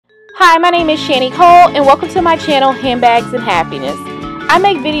Hi, my name is Shanycole and welcome to my channel, Handbags and Happiness. I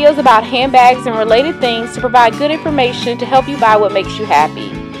make videos about handbags and related things to provide good information to help you buy what makes you happy.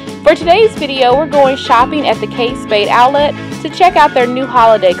 For today's video, we're going shopping at the Spade outlet to check out their new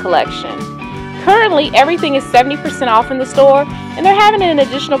holiday collection. Currently, everything is 70% off in the store, and they're having an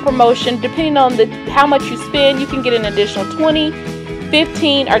additional promotion. Depending on how much you spend, you can get an additional 20,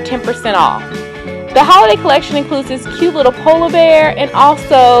 15, or 10% off. The holiday collection includes this cute little polar bear and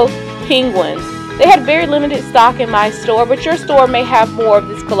also penguins. They had very limited stock in my store, but your store may have more of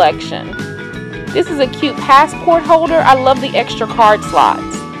this collection. This is a cute passport holder. I love the extra card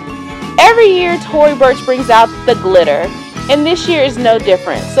slots. Every year, Tory Burch brings out the glitter, and this year is no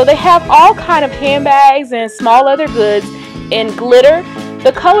different. So they have all kind of handbags and small leather goods in glitter.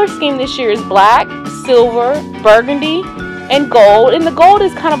 The color scheme this year is black, silver, burgundy, and gold, and the gold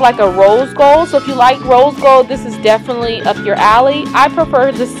is kind of like a rose gold, so if you like rose gold, this is definitely up your alley. I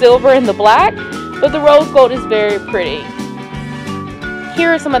prefer the silver and the black, but the rose gold is very pretty. Here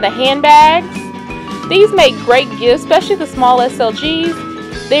are some of the handbags. These make great gifts, especially the small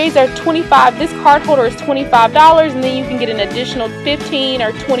SLGs. These are $25. This card holder is $25, and then you can get an additional 15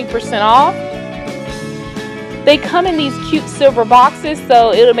 or 20% off. They come in these cute silver boxes,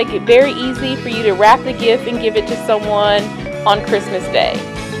 so it'll make it very easy for you to wrap the gift and give it to someone on Christmas Day.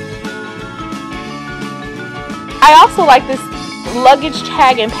 I also like this luggage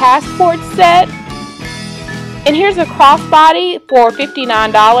tag and passport set. And here's a crossbody for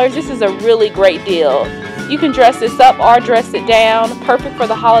 $59. This is a really great deal. You can dress this up or dress it down. Perfect for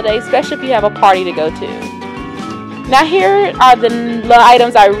the holidays, especially if you have a party to go to. Now here are the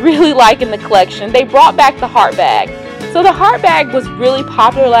items I really like in the collection. They brought back the heart bag. So the heart bag was really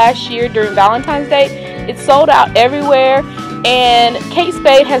popular last year during Valentine's Day. It sold out everywhere, and Kate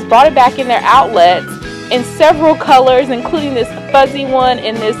Spade has brought it back in their outlets in several colors, including this fuzzy one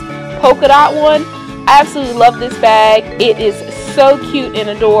and this polka dot one. I absolutely love this bag. It is so cute and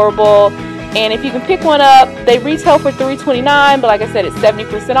adorable, and if you can pick one up, they retail for $3.29, but like I said, it's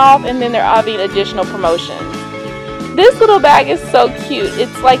 70% off, and then they're offering additional promotions. This little bag is so cute.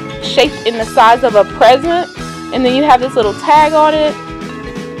 It's like shaped in the size of a present, and then you have this little tag on it.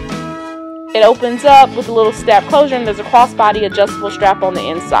 It opens up with a little snap closure, and there's a crossbody adjustable strap on the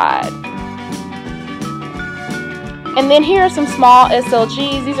inside. And then here are some small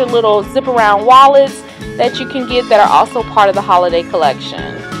SLGs. These are little zip around wallets that you can get that are also part of the holiday collection.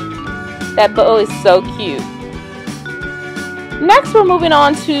 That bow is so cute. Next, we're moving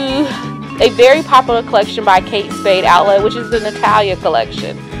on to a very popular collection by Kate Spade outlet, which is the Natalia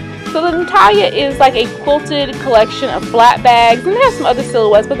collection. So the Natalia is like a quilted collection of flat bags, and they have some other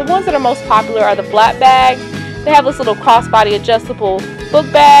silhouettes, but the ones that are most popular are the flat bags. They have this little crossbody adjustable book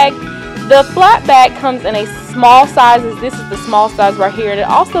bag. The flat bag comes in a small size, as this is the small size right here, and it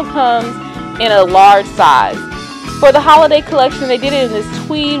also comes in a large size. For the holiday collection, they did it in this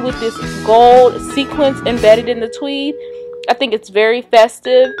tweed with this gold sequence embedded in the tweed. I think it's very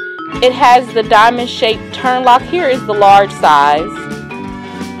festive. It has the diamond-shaped turn lock. Here is the large size.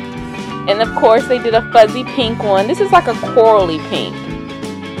 And of course, they did a fuzzy pink one. This is like a corally pink.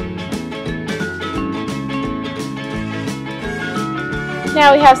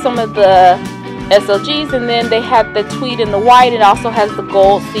 Now we have some of the SLGs, and then they have the tweed in the white. It also has the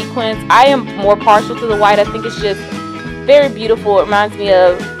gold sequence. I am more partial to the white. I think it's just very beautiful. It reminds me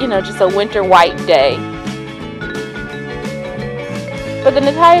of, just a winter white day. But the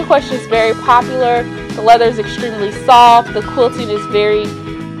Natalia collection is very popular. The leather is extremely soft. The quilting is very,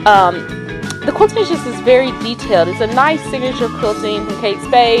 very detailed. It's a nice signature quilting from Kate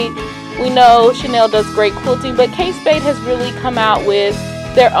Spade. We know Chanel does great quilting, but Kate Spade has really come out with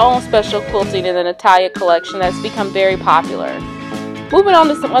their own special quilting in the Natalia collection that's become very popular. Moving on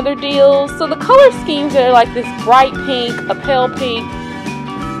to some other deals. So the color schemes are like this bright pink, a pale pink.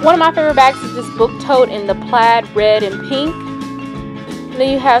 One of my favorite bags is this book tote in the plaid red and pink. And then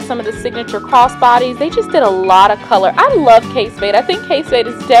you have some of the signature crossbodies. They just did a lot of color. I love Kate Spade. I think Kate Spade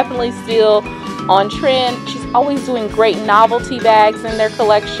is definitely still on trend. She's always doing great novelty bags in their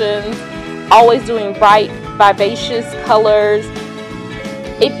collections. Always doing bright, vivacious colors.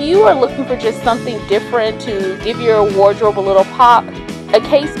 If you are looking for just something different to give your wardrobe a little pop, a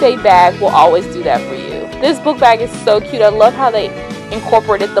Kate Spade bag will always do that for you. This book bag is so cute. I love how they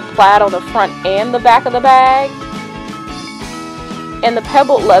incorporated the plaid on the front and the back of the bag. And the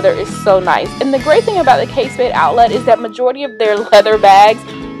pebbled leather is so nice. And the great thing about the Kate Spade outlet is that majority of their leather bags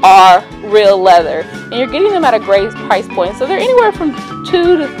are real leather, and you're getting them at a great price point. So they're anywhere from $200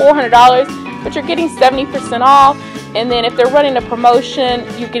 to $400, but you're getting 70% off. And then if they're running a promotion,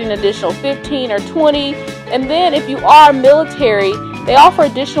 you're getting an additional 15 or 20. And then if you are military, They offer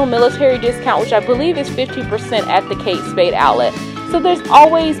additional military discount, which I believe is 50% at the Kate Spade outlet. So there's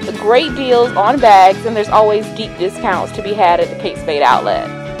always great deals on bags, and there's always geek discounts to be had at the Kate Spade outlet.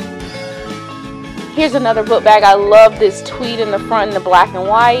 Here's another book bag. I love this tweed in the front in the black and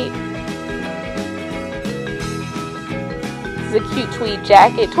white. This is a cute tweed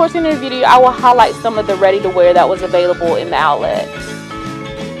jacket. Towards the end of the video, I will highlight some of the ready-to-wear that was available in the outlet.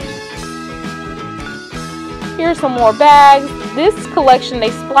 Here's some more bags. This collection,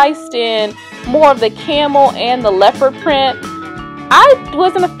 they spliced in more of the camel and the leopard print. I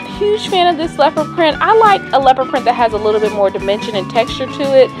wasn't a huge fan of this leopard print. I like a leopard print that has a little bit more dimension and texture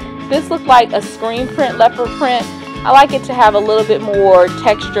to it. This looked like a screen print leopard print. I like it to have a little bit more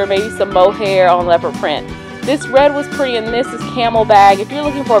texture, maybe some mohair on leopard print. This red was pretty, and this is camel bag. If you're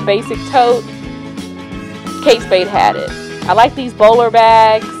looking for a basic tote, Kate Spade had it. I like these bowler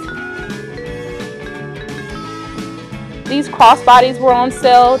bags. These crossbodies were on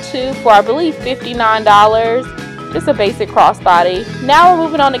sale too for, I believe, $59. Just a basic crossbody. Now we're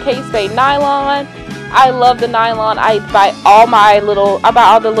moving on to Kate Spade nylon. I love the nylon. I buy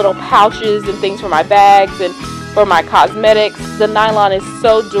all the little pouches and things for my bags and for my cosmetics. The nylon is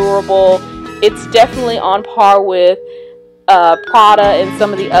so durable. It's definitely on par with Prada and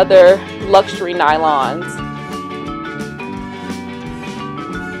some of the other luxury nylons.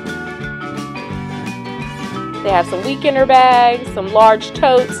 They have some weekender bags, some large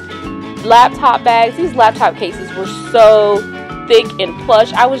totes, laptop bags. These laptop cases were so thick and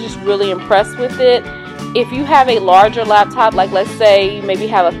plush. I was just really impressed with it. If you have a larger laptop, like let's say you maybe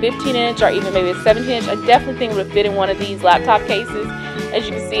have a 15-inch or even maybe a 17-inch, I definitely think it would fit in one of these laptop cases. As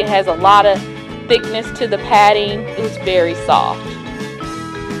you can see, it has a lot of thickness to the padding. It was very soft.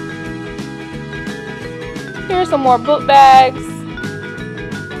 Here are some more book bags.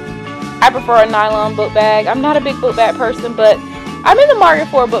 I prefer a nylon book bag. I'm not a big book bag person, but I'm in the market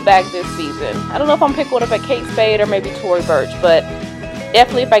for a book bag this season. I don't know if I'm picking one up at Kate Spade or maybe Tory Burch, but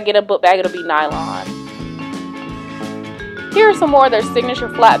definitely if I get a book bag, it'll be nylon. Here are some more of their signature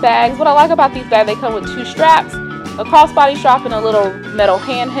flat bags. What I like about these bags, they come with two straps, a crossbody strap and a little metal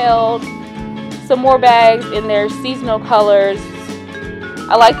handheld. Some more bags in their seasonal colors.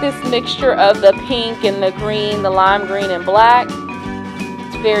 I like this mixture of the pink and the green, the lime green and black.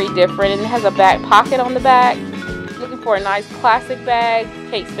 Very different, and it has a back pocket on the back. Looking for a nice classic bag,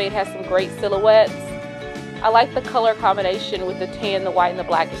 Kate Spade has some great silhouettes. I like the color combination with the tan, the white, and the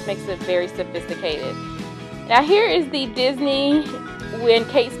black. It makes it very sophisticated. Now here is the Disney and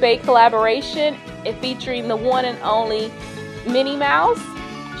Kate Spade collaboration, featuring the one and only Minnie Mouse.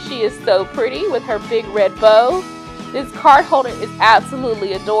 She is so pretty with her big red bow. This card holder is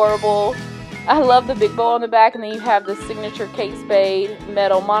absolutely adorable. I love the big bow on the back, and then you have the signature Kate Spade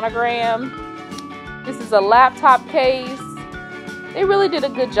metal monogram. This is a laptop case. They really did a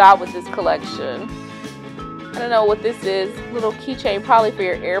good job with this collection. I don't know what this is. Little keychain, probably for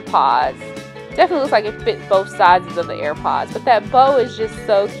your AirPods. Definitely looks like it fits both sides of the AirPods, but that bow is just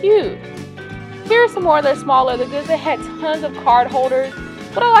so cute. Here are some more of their smaller leather goods. They had tons of card holders.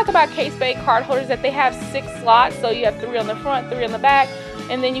 What I like about Kate Spade card holders is that they have 6 slots, so you have 3 on the front, 3 on the back,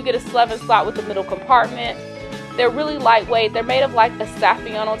 and then you get a 7th slot with the middle compartment. They're really lightweight. They're made of like a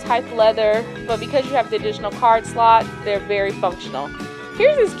Saffiano type leather, but because you have the additional card slot, they're very functional.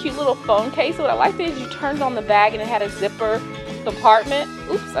 Here's this cute little phone case. What I liked is you turned on the bag and it had a zipper compartment.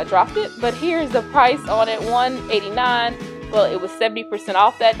 Oops, I dropped it. But here's the price on it, $189. Well, it was 70%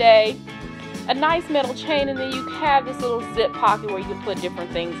 off that day. A nice metal chain, and then you have this little zip pocket where you can put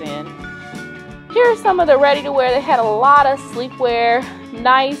different things in. Here are some of the ready-to-wear. They had a lot of sleepwear,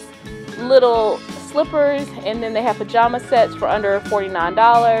 nice little slippers, and then they have pajama sets for under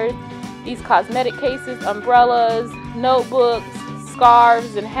 $49. These cosmetic cases, umbrellas, notebooks,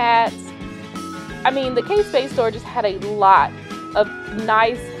 scarves, and hats. I mean, the Kate Spade store just had a lot of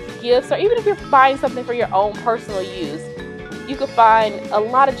nice gifts, or even if you're buying something for your own personal use, you could find a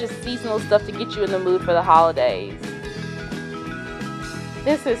lot of just seasonal stuff to get you in the mood for the holidays.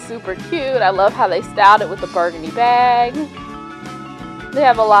 This is super cute. I love how they styled it with a burgundy bag. They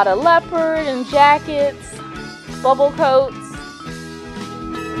have a lot of leopard and jackets, bubble coats.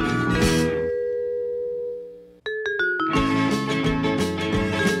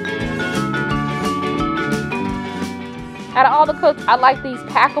 Out of all the coats, I like these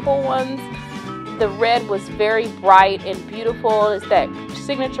packable ones. The red was very bright and beautiful. It's that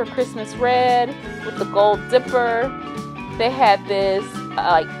signature Christmas red with the gold zipper. They had this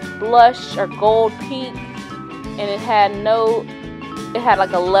like blush or gold pink, and it had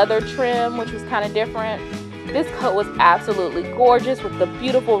like a leather trim, which was kind of different. This coat was absolutely gorgeous with the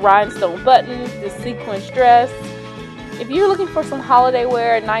beautiful rhinestone buttons, the sequin dress. If you're looking for some holiday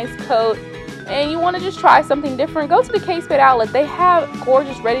wear, a nice coat, and you want to just try something different, go to the Spade outlet. They have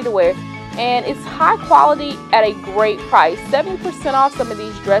gorgeous ready-to-wear, and it's high quality at a great price. 70% off some of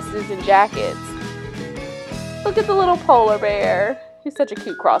these dresses and jackets. Look at the little polar bear. He's such a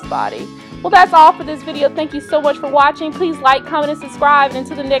cute crossbody. Well, that's all for this video. Thank you so much for watching. Please like, comment, and subscribe. And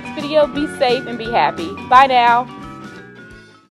until the next video, be safe and be happy. Bye now.